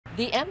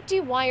The empty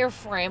wire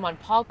frame on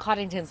Paul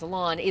Coddington's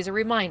lawn is a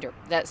reminder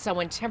that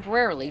someone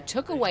temporarily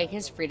took away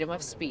his freedom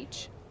of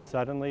speech.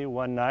 Suddenly,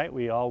 one night,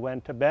 we all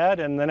went to bed,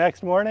 and the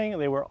next morning,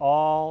 they were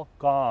all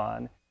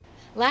gone.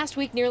 Last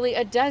week, nearly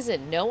a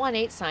dozen No on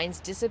 8 signs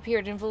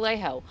disappeared in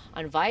Vallejo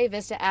on Valle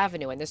Vista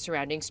Avenue and the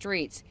surrounding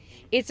streets.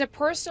 It's a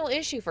personal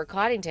issue for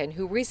Coddington,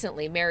 who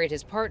recently married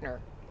his partner.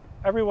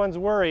 Everyone's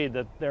worried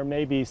that there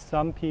may be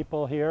some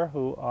people here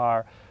who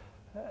are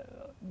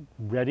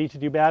ready to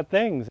do bad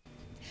things.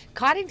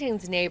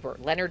 Coddington's neighbor,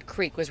 Leonard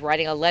Creek, was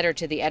writing a letter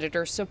to the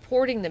editor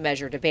supporting the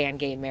measure to ban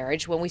gay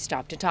marriage when we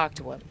stopped to talk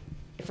to him.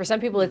 For some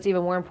people, it's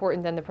even more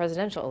important than the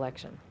presidential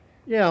election.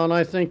 Yeah, and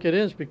I think it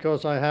is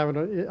because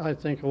I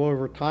think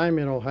over time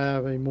it'll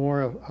have a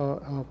more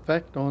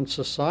effect on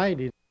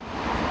society.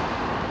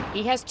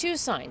 He has 2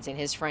 signs in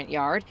his front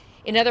yard.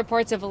 In other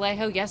parts of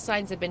Vallejo, yes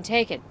signs have been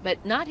taken,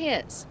 but not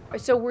his.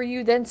 So were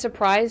you then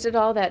surprised at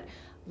all that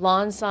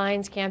lawn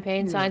signs,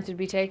 campaign signs would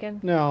be taken?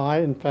 No,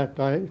 in fact,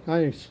 I'm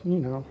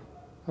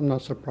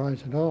not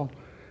surprised at all.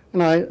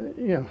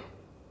 And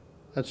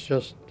that's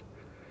just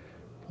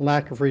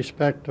lack of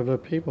respect of the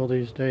people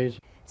these days.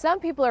 Some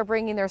people are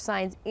bringing their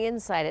signs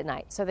inside at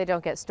night so they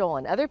don't get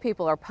stolen. Other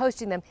people are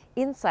posting them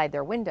inside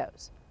their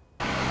windows.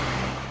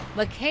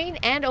 McCain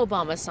and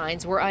Obama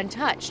signs were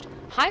untouched,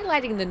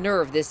 highlighting the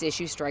nerve this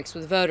issue strikes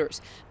with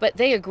voters. But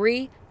they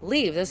agree,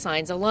 leave the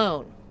signs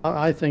alone.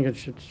 I think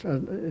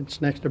it's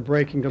next to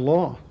breaking the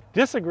law.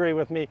 Disagree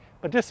with me,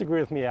 but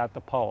disagree with me at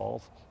the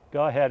polls.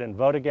 Go ahead and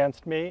vote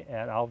against me,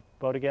 and I'll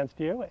vote against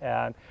you,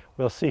 and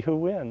we'll see who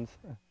wins.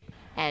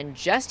 And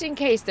just in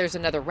case there's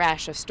another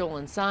rash of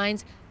stolen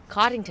signs,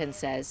 Coddington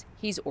says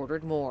he's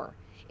ordered more.